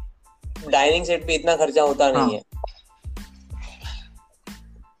dining set पे इतना खर्चा होता नहीं है,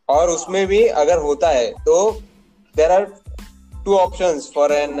 और उसमें भी अगर होता है तो there are 2 options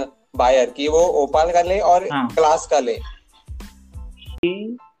for an buyer कि वो ओपाल का ले और ग्लास का ले।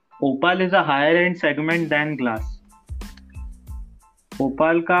 Opal is a higher end segment than glass.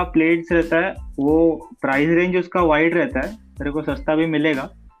 Opal का प्लेट्स रहता है, वो प्राइस रेंज उसका वाइड रहता है, तेरे को सस्ता भी मिलेगा,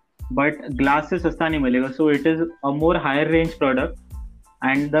 बट ग्लास से सस्ता नहीं मिलेगा, so it is a more higher range product,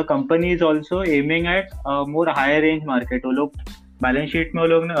 and the company is also aiming at a more higher range market. वो लोग बैलेंस शीट में वो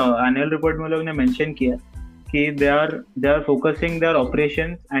लोग ने, एनुअल रिपोर्ट में वो लोग ने मेंशन किया कि they are focusing their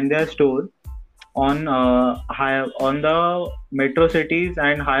operations and their store on the metro cities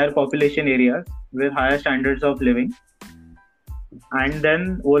and higher population areas with higher standards of living, and then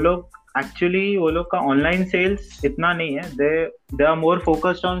वो लोग का ऑनलाइन सेल्स इतना नहीं है, they are more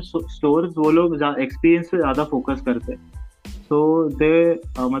focused on stores, वो लोग experience पे ज़्यादा फोकस करते हैं, so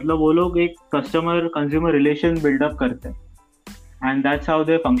मतलब वो लोग एक कस्टमर कंज्यूमर रिलेशन बिल्डअप करते हैं, and that's how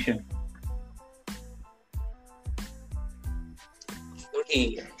they function। तो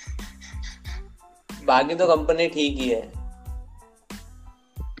ठीक है, बाकी तो कंपनी ठीक ही है।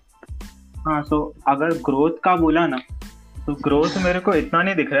 हाँ, सो अगर ग्रोथ का बोला ना, तो ग्रोथ मेरे को इतना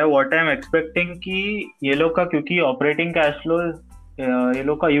नहीं दिख रहा है. व्हाट आई एम एक्सपेक्टिंग कि ये लोग का, क्योंकि ऑपरेटिंग कैश फ्लो ये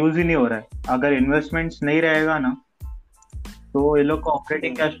लोग का यूज ही नहीं हो रहा है. अगर इन्वेस्टमेंट्स नहीं रहेगा ना, तो ये लोग का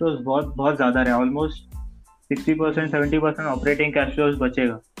ऑपरेटिंग कैश फ्लोज बहुत बहुत ज्यादा रहे. ऑलमोस्ट 60% 70% ऑपरेटिंग कैश फ्लोज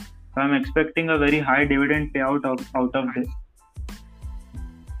बचेगा. So I'm expecting a very high dividend payout out of this.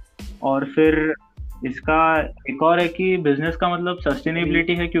 और फिर इसका एक और है कि बिजनेस का मतलब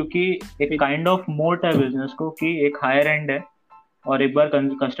सस्टेनेबिलिटी है, क्योंकि एक काइंड ऑफ मोट है बिजनेस को कि एक हायर एंड है, और एक बार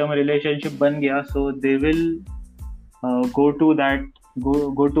कस्टमर रिलेशनशिप बन गया, सो they will go to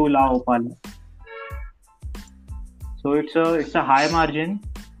La Opala. So it's a high margin,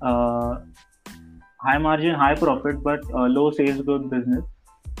 high profit, but low sales growth business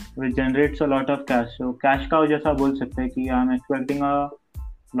which generates a lot of cash. So cash cow जैसा बोल सकते हैं कि I'm expecting a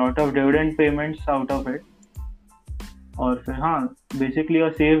lot of dividend payments out of it. और फिर हाँ, basically a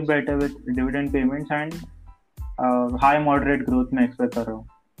safe bet है with dividend payments and high moderate growth मैं expect कर रहा हूँ,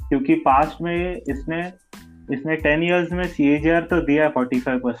 क्योंकि past में इसने 10 years में CAGR तो दिया है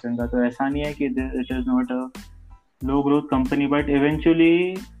 45% का. तो ऐसा नहीं है कि it is not a low growth company, but eventually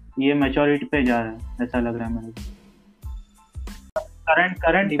ये maturity पे जा रहा है, ऐसा लग रहा है मेरे को.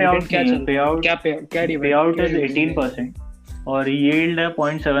 करंट पेआउट इज 18% और यील्ड है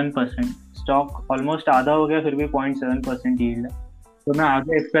 0.7%. स्टॉक ऑलमोस्ट आधा हो गया, फिर भी 0.7% यील्ड है. तो मैं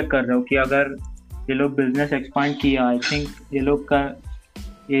आगे एक्सपेक्ट कर रहा हूँ कि अगर ये लोग बिजनेस एक्सपांड किया, आई थिंक ये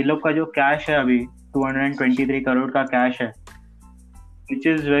लोग का जो कैश है अभी 223 करोड़ का कैश है, which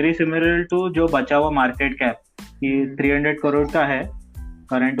is very similar to जो बचा हुआ मार्केट कैप कि 300 करोड़ का है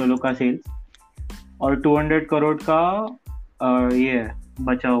करंट वो लोग का सेल्स, और 200 करोड़ का ये है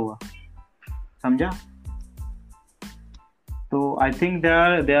बचा हुआ, समझा. तो आई थिंक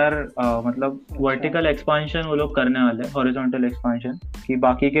दे आर मतलब वर्टिकल एक्सपांशन वो लोग करने वाले, हॉरिजॉन्टल एक्सपांशन, कि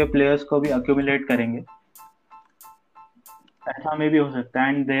बाकी के प्लेयर्स को भी अक्यूमुलेट करेंगे, ऐसा में भी हो सकता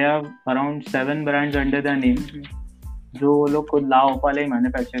है. And they have around 7 brands under their name, जो वो लोग खुद ला ओपाला ही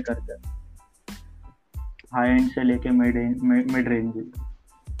मैन्युफैक्चर करते हैं, हाई एंड से लेके मिड रेंज.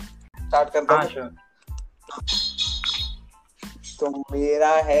 स्टार्ट करता हूं. तो मेरा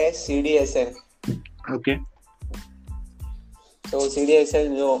है CDSL. ओके. तो CDSL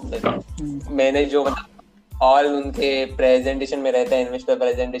जो मैंने जो ऑल उनके प्रेजेंटेशन में रहता है, इन्वेस्टर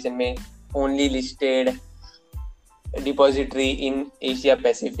प्रेजेंटेशन में, only listed depository in Asia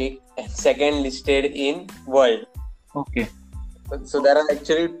Pacific and second listed in world. Okay. So there are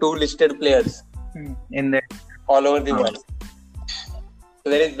actually 2 listed players in that all over the world. So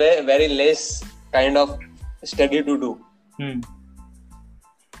there is very, very less kind of study to do.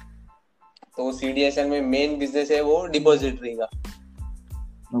 तो CDSL में main business है वो depository का.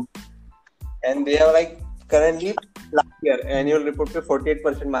 And they have like currently last year annual report पे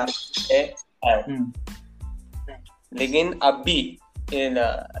 48% market है. लेकिन अभी in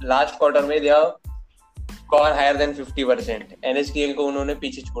last quarter में they have gone higher than 50%. NSDL को उन्होंने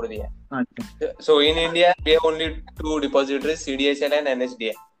पीछे छोड़ दिया. सो in India we have only 2 depositories, CDSL and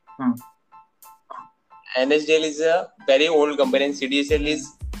NSDL. NSDL is a very old company and CDSL is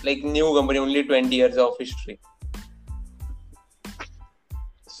like new company, only 20 years of history.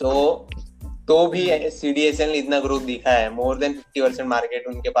 So तो भी CDSL ने इतना growth दिखा है, more than 50% मार्केट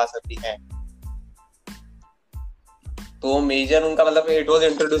उनके पास अभी है. तो मेजर उनका मतलब it was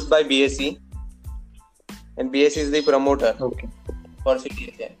introduced by BSE and BSE is the promoter for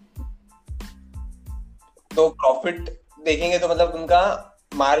CDSL. तो प्रॉफिट देखेंगे तो मतलब उनका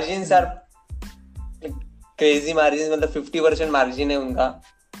मार्जिन्स आर क्रेजी मार्जिन, मतलब 50% मार्जिन है उनका,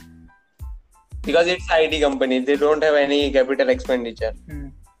 because it's IT company, they don't have any capital expenditure.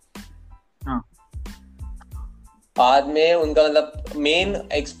 बाद में उनका मतलब मेन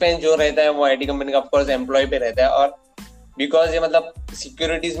एक्सपेंस जो रहता है वो IT कंपनी का ऑफ कोर्स एम्प्लॉय पे रहता है, और बिकॉज ये मतलब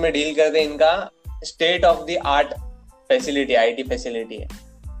सिक्योरिटीज में डील करते हैं, इनका state of the art facility IT facility है.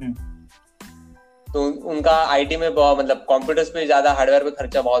 तो उनका IT में बहुत मतलब कंप्यूटर्स पे ज्यादा, हार्डवेयर पे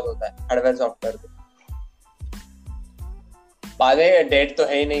खर्चा बहुत होता है, हार्डवेयर सॉफ्टवेयर पे. बाद में डेट तो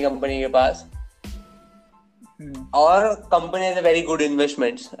है ही नहीं कंपनी के पास, और company has a very good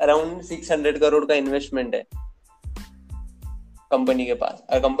investments. Around 600 crore का इन्वेस्टमेंट है कंपनी के पास,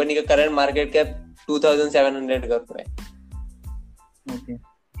 और कंपनी का करंट मार्केट कैप 2700 करोड़ है. ओके,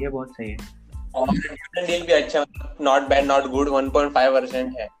 ये बहुत सही है. और डिविडेंड यील्ड भी अच्छा, नॉट बैड नॉट गुड,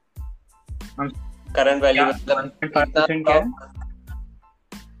 1.5% है करंट वैल्यू. मतलब 1.5% क्या है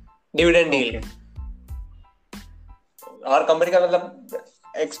डिविडेंड यील्ड. और कंपनी का मतलब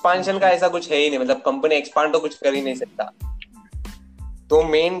एक्सपांशन का ऐसा कुछ है ही नहीं, मतलब कंपनी एक्सपांड तो कुछ कर ही नहीं सकता. तो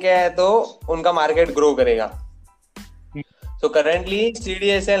मेन क्या है, तो उनका मार्केट ग्रो करेगा. So currently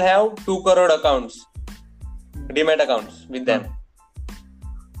CDSL have 2 crore accounts, demat accounts with them.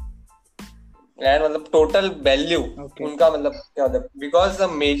 And मतलब total value उनका मतलब क्या होता है? Because the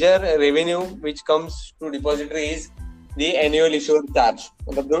major revenue which comes to depository is the annual issuer charge.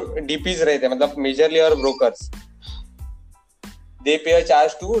 मतलब जो DPs रहते हैं, मतलब majorly और brokers, they pay a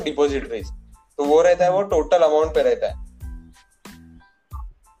charge to depositories. तो वो रहता है, वो total amount पे रहता है.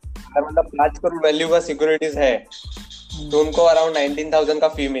 मतलब 5 करोड़ वैल्यू का सिक्योरिटीज है तो उनको अराउंड 19,000 का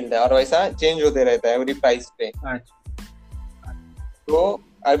फी मिलता है और वैसा चेंज होते रहता है एवरी प्राइस पे. तो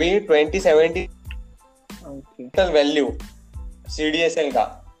अभी 2017 टोटल वैल्यू CDSL का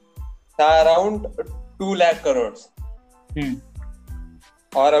था अराउंड 2 लाख करोड़.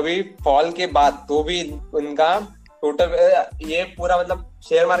 और अभी फॉल के बाद तो भी उनका टोटल, ये पूरा मतलब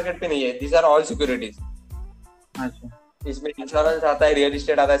शेयर मार्केट पे नहीं है, दिस आर ऑल सिक्योरिटीज. इसमें इंश्योरेंस आता है, रियल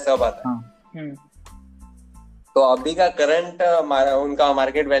एस्टेट आता है, सब आता है. तो अभी का करंट उनका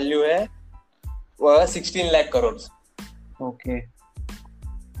मार्केट वैल्यू है वह 16 लाख करोड़. ओके.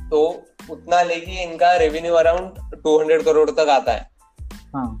 तो उतना लेके इनका रेवेन्यू अराउंड 200 करोड़ तक आता है.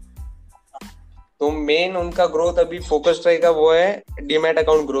 तो मेन उनका ग्रोथ अभी फोकस्ड रहेगा वो है डीमैट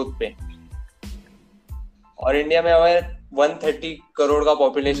अकाउंट ग्रोथ पे. और इंडिया में अगर 130 करोड़ का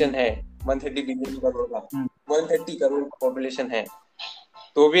पॉपुलेशन है, 130 बिलियन करोड़ का 130 करोड़ का पॉपुलेशन है,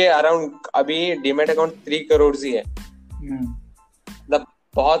 तो भी अराउंड अभी डीमैट अकाउंट 3 करोड़ ही है. मतलब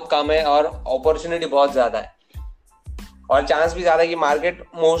बहुत कम है और अपॉर्चुनिटी बहुत ज्यादा है और चांस भी ज्यादा है कि मार्केट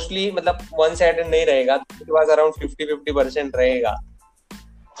मोस्टली मतलब वन साइडेड नहीं रहेगा. उसके पास अराउंड 50-50% रहेगा,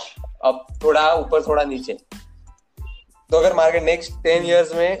 अब थोड़ा ऊपर थोड़ा नीचे. तो अगर मार्केट नेक्स्ट 10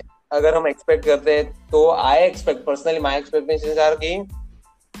 इयर्स में अगर हम एक्सपेक्ट करते हैं तो I expect personally, my expectations are कि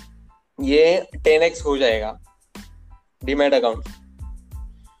ये 10x हो जाएगा डीमैट अकाउंट.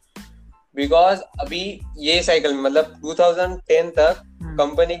 बिकॉज अभी ये साइकिल में मतलब 2010 तक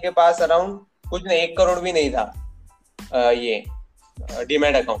कंपनी के पास अराउंड कुछ नहीं, 1 करोड़ भी नहीं था ये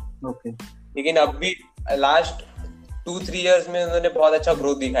डीमैट अकाउंट. लेकिन अभी लास्ट 2-3 इयर्स में उन्होंने बहुत अच्छा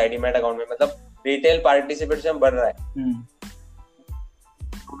ग्रोथ दिखा है डीमैट अकाउंट में. मतलब रिटेल पार्टिसिपेशन बढ़ रहा है.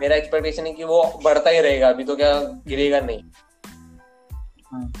 तो मेरा एक्सपेक्टेशन है कि वो बढ़ता ही रहेगा, अभी तो क्या गिरेगा नहीं.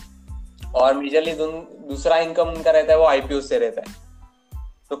 और मेजरली दूसरा इनकम उनका रहता है वो आईपीओ से रहता है.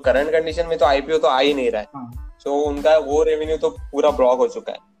 तो करंट कंडीशन में तो आईपीओ तो आ ही नहीं रहा है. सो उनका वो रेवेन्यू तो पूरा ब्लॉक हो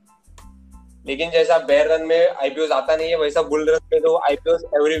चुका है. लेकिन जैसा बेयर रन में आईपीओ आता नहीं है, वैसा बुल रन में तो आईपीओ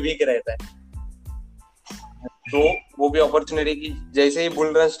एवरी वीक रहता है. तो वो भी अपॉर्चुनिटी की जैसे ही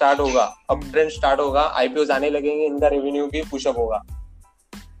बुल रन स्टार्ट होगा, अप ट्रेंड स्टार्ट होगा, आईपीओ आने लगेंगे, इनका रेवेन्यू भी पुशअप होगा.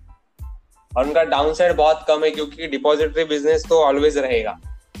 और उनका डाउन साइड बहुत कम है क्योंकि डिपॉजिटरी बिजनेस तो ऑलवेज रहेगा.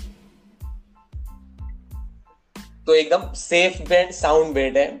 तो एकदम सेफ बेट, साउंड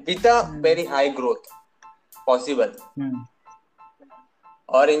बेट है with a very high growth possible.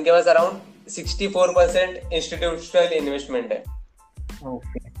 और इनके पास अराउंड 64% इंस्टीट्यूशनल इन्वेस्टमेंट है.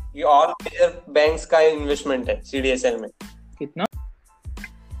 ये ऑल मेजर बैंक्स का इन्वेस्टमेंट है सीडीएसएल में. कितना?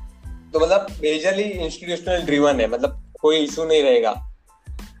 तो मतलब मेजरली इंस्टीट्यूशनल ड्रिवन है, मतलब कोई इशू नहीं रहेगा.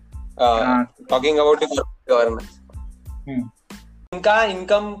 Talking about government. इनका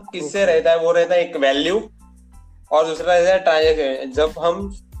इनकम किससे रहता है? वो रहता है एक वैल्यू और दूसरा रहता है ट्रांजैक्शन. जब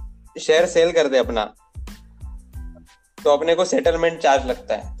हम शेयर सेल करते हैं अपना तो अपने को सेटलमेंट चार्ज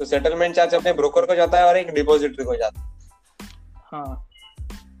लगता है. तो सेटलमेंट चार्ज अपने ब्रोकर को जाता है और एक डिपॉजिटरी को जाता है.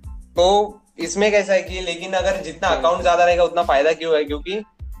 तो इसमें कैसा है कि लेकिन अगर जितना अकाउंट ज्यादा रहेगा उतना फायदा क्यों है? क्योंकि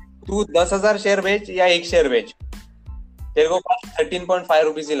तू 10,000 शेयर बेच या एक शेयर बेच, तेरे को 13.5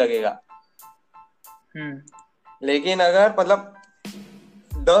 रुपीज ही लगेगा. लेकिन अगर मतलब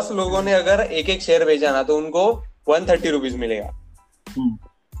 10 लोगों ने अगर एक शेयर बेचा ना तो उनको 130 रुपीज मिलेगा.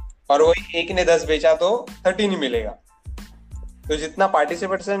 और वही एक ने 10 बेचा तो 13 ही मिलेगा. तो जितना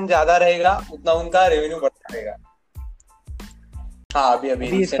पार्टिसिपेशन ज्यादा रहेगा उतना उनका रेवेन्यू बढ़ता रहेगा. हाँ,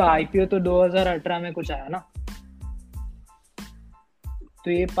 अभी इसका आईपीओ तो 2018 में कुछ आया ना,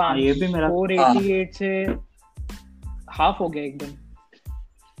 तो ये 488 से हाफ हो गया एकदम.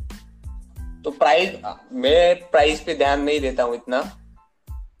 तो मैं प्राइस पे ध्यान नहीं देता हूँ इतना.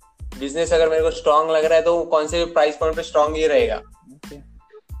 बिजनेस अगर मेरे को स्ट्रांग लग रहा है तो कौन से भी प्राइस पॉइंट पे स्ट्रांग ही रहेगा.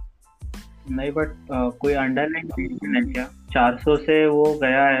 नहीं, बट कोई अंडरलाइन रीजन है क्या? 400 से वो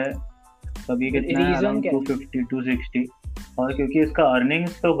गया है, कभी कितना 250 260, और क्योंकि इसका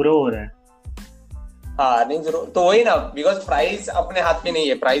अर्निंग्स तो ग्रो हो रहा है. हाँ, अर्निंग्स ग्रो तो वही ना, बिकॉज प्राइस अपने हाथ में नहीं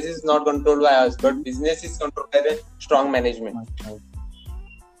है. Price is not controlled by us, but business is controlled by the strong management.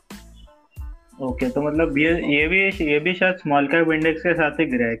 Okay, तो मतलब ये भी शायद स्मॉल कैप इंडेक्स के साथ ही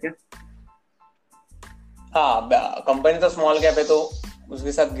गिरा है क्या? हाँ, कंपनी तो स्मॉल कैप है तो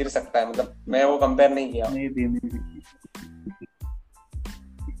उसके साथ गिर सकता है. मतलब मैं वो कंपेयर नहीं किया. नहीं भी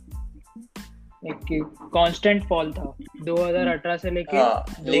एक कांस्टेंट फॉल था 2018 से लेके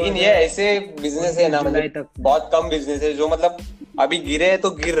लेकिन ये ऐसे बिजनेस है ना, जुलाई मतलब तक। बहुत कम बिजनेस है जो मतलब अभी गिरे हैं तो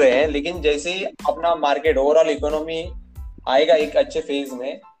गिर रहे हैं, लेकिन जैसे ही अपना मार्केट ओवरऑल इकोनॉमी आएगा एक अच्छे फेज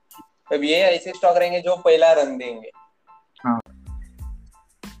में, तब ये ऐसे स्टॉक रहेंगे जो पहला रन देंगे।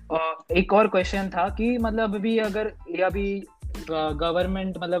 एक और क्वेश्चन था कि मतलब अभी अगर ये अभी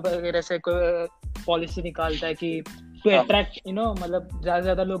गवर्नमेंट मतलब अगर ऐसे कोई पॉलिसी निकालता है कि टू अट्रैक्ट मतलब ज्यादा से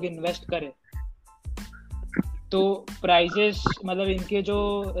ज्यादा लोग इन्वेस्ट करें, तो प्राइजेस मतलब इनके जो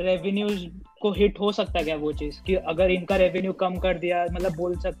रेवेन्यूज को हिट हो सकता है क्या वो चीज, कि अगर इनका रेवेन्यू कम कर दिया, मतलब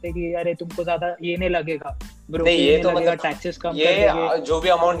बोल सकते हैं कि अरे तुमको ज्यादा ये नहीं लगेगा, नहीं ये तो मतलब टैक्सेस कम ये कर देंगे, जो भी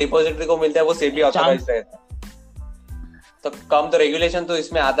अमाउंट डिपॉजिटरी को मिलता है वो सेबी ऑथराइज्ड रहता है, तो कम तो रेगुलेशन तो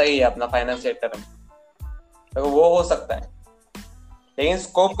इसमें आता ही है अपना फाइनेंस सेक्टर में, तो वो हो सकता है, लेकिन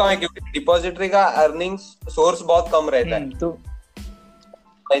स्कोप कम है क्योंकि डिपॉजिटरी का अर्निंग्स सोर्स बहुत कम रहता है। तो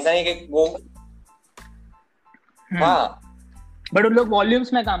ऐसा नहीं कि वो हाँ, बट उन लोग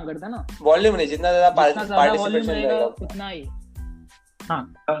वॉल्यूम्स में काम करते हैं ना, वॉल्यूम नहीं, जितना ज्यादा वॉल्यूम पार्टिसिपेशन रहेगा रहेगा उतना ही।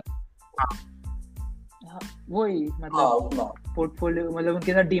 हाँ वही मतलब पोर्टफोलियो मतलब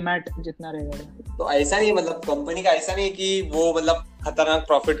उनके साथ डीमैट जितना रहेगा। तो ऐसा नहीं, मतलब कंपनी का ऐसा नहीं है कि वो मतलब खतरनाक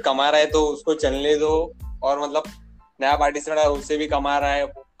प्रॉफिट कमा रहा है तो उसको चलने दो, और मतलब नया पार्टिसिपेंट है उससे भी कमा रहा है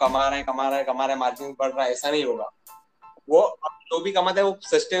मार्जिन बढ़ रहा है, ऐसा नहीं होगा। वो जो भी कमाता है वो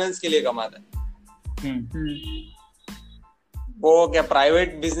सस्टेनेंस के लिए कमाता है। वो क्या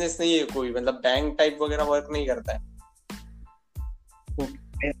प्राइवेट बिजनेस नहीं है कोई, मतलब बैंक टाइप वगैरह वर्क नहीं करता है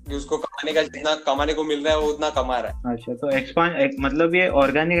कि उसको कमाने का जितना कमाने को मिल रहा है वो उतना कमा रहा है। अच्छा, तो मतलब ये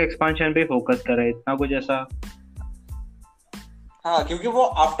ऑर्गेनिक एक्सपांशन पे फोकस कर रहा है, इतना कुछ ऐसा। हाँ, क्योंकि वो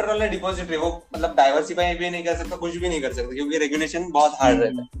आफ्टर ऑल डिपॉजिटरी, वो मतलब डाइवर्सिफाई भी नहीं कर सकता, कुछ भी नहीं कर सकता क्योंकि रेगुलेशन बहुत हार्ड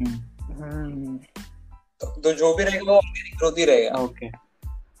रहता है। तो जो भी रहेगा वो ऑर्गेनिक ग्रोथ ही रहेगा। ओके,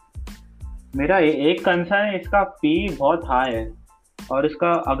 मेरा एक कंसर्न है, इसका पी बहुत हाई है, और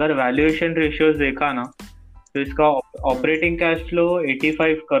इसका अगर वैल्यूएशन रेशियोज देखा ना तो इसका ऑपरेटिंग कैश फ्लो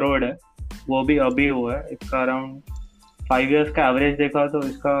 85 करोड़ है, वो भी अभी हुआ है। इसका अराउंड 5 इयर्स का एवरेज देखा तो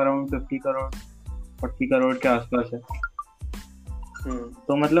इसका अराउंड 50 करोड़ 40 करोड़ के आसपास है।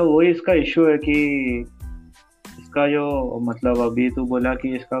 तो मतलब वही इसका इशू है कि इसका जो मतलब अभी तो बोला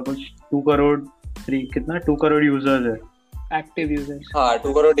कि इसका कुछ 2 करोड़ यूजर्स है, एक्टिव यूजर्स। हाँ,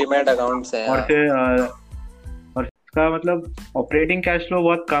 2 करोड़ डीमैट अकाउंट्स हैं। और फिर और इसका मतलब ऑपरेटिंग कैश फ्लो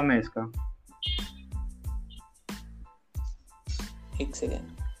बहुत कम है इसका। एक सेकेंड,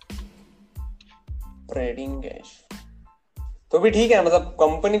 ऑपरेटिंग कैश तो भी ठीक है, मतलब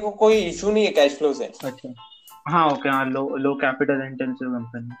कंपनी को कोई इशू नहीं है कैश फ्लो से। अच्छा, हाँ ओके, हाँ, लो कैपिटल इंटेंसिव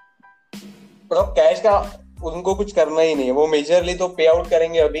कंपनी, मतलब कैश का उनको कुछ करना ही नहीं है, वो मेजरली तो पे आउट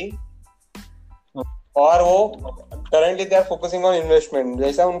करेंगे अभी, और वो currently they are focusing on investment.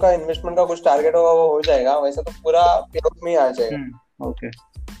 जैसा उनका इन्वेस्टमेंट का कुछ टारगेट होगा वो हो जाएगा, वैसा तो पूरा पे आउट में ही आ जाएगा। ओके,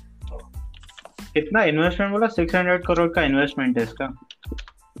 कितना इन्वेस्टमेंट बोला? 600 करोड़ का इन्वेस्टमेंट है इसका।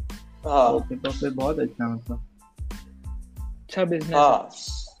 हाँ ओके, तो फिर बहुत अच्छा, मतलब अच्छा बिजनेस।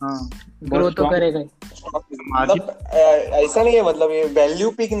 हाँ, ग्रो तो करेगा, मतलब ऐसा नहीं है, मतलब ये वैल्यू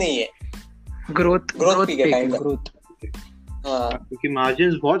पिक नहीं है, ग्रोथ पिक है टाइम ग्रोथ। हाँ, क्योंकि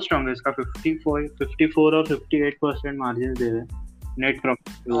मार्जिन्स बहुत स्ट्रांग है इसका, 54 और 58% मार्जिन दे रहे हैं नेट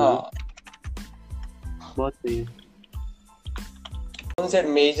प्रॉफिट। हाँ, बहुत सही है। डाउनसाइड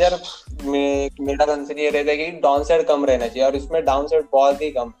मेजर मेरा कंसर्न ये रहता है कि डाउनसाइड कम रहना चाहिए, और इसमें डाउनसाइड बहुत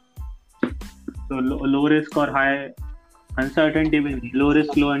ही कम। तो लो रिस्क और high uncertainty business, low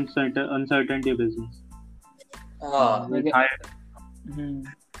risk low uncertainty business. हाँ,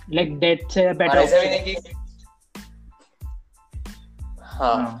 लाइक डेट से बेटर। ऐसा भी नहीं कि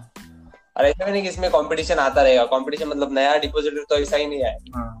और ऐसा भी नहीं कि इसमें कंपटीशन आता रहेगा। कंपटीशन मतलब नया डिपॉजिटर तो ऐसा ही नहीं है।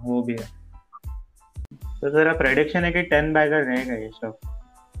 हाँ, वो भी है। तो तेरा प्रेडिक्शन है कि 10 बैगर रहेगा ये सब?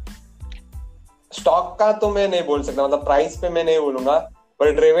 स्टॉक का तो मैं नहीं बोल सकता, मतलब प्राइस पे मैं नहीं बोलूंगा,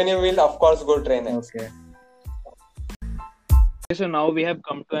 but revenue will of course go train है। Okay, So now we have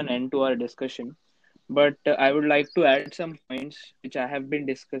come to an end to our discussion, but I would like to add some points which I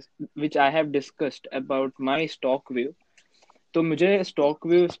have discussed about my stock view. तो मुझे stock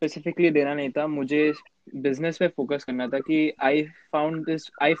view specifically देना नहीं था, मुझे business पे focus करना था कि I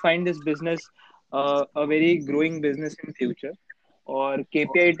find this business a very growing business in future, और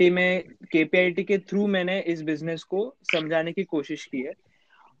केपीआईटी के थ्रू मैंने इस बिजनेस को समझाने की कोशिश की है।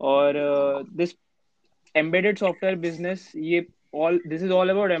 और this embedded software business, this is all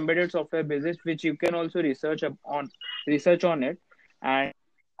about embedded software business, which you can also research on it, and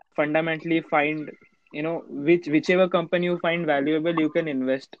fundamentally find, whichever company you find valuable, you can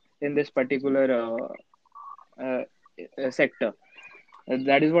invest in this particular sector.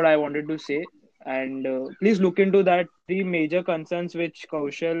 That is what I wanted to say. and please look into that. Three major concerns which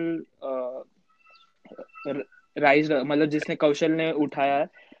Kaushal raise मतलब जिसने कौशल ने उठाया है,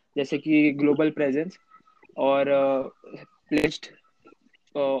 जैसे कि global presence और placed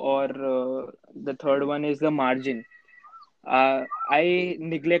और the third one is the margin. I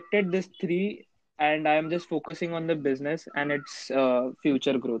neglected this three and I am just focusing on the business and its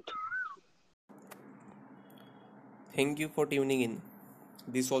future growth. Thank you for tuning in.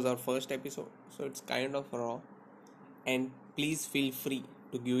 This was our first episode, so it's kind of raw. And please feel free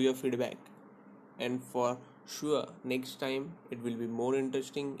to give your feedback. And for sure, next time it will be more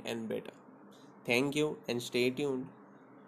interesting and better. Thank you and stay tuned.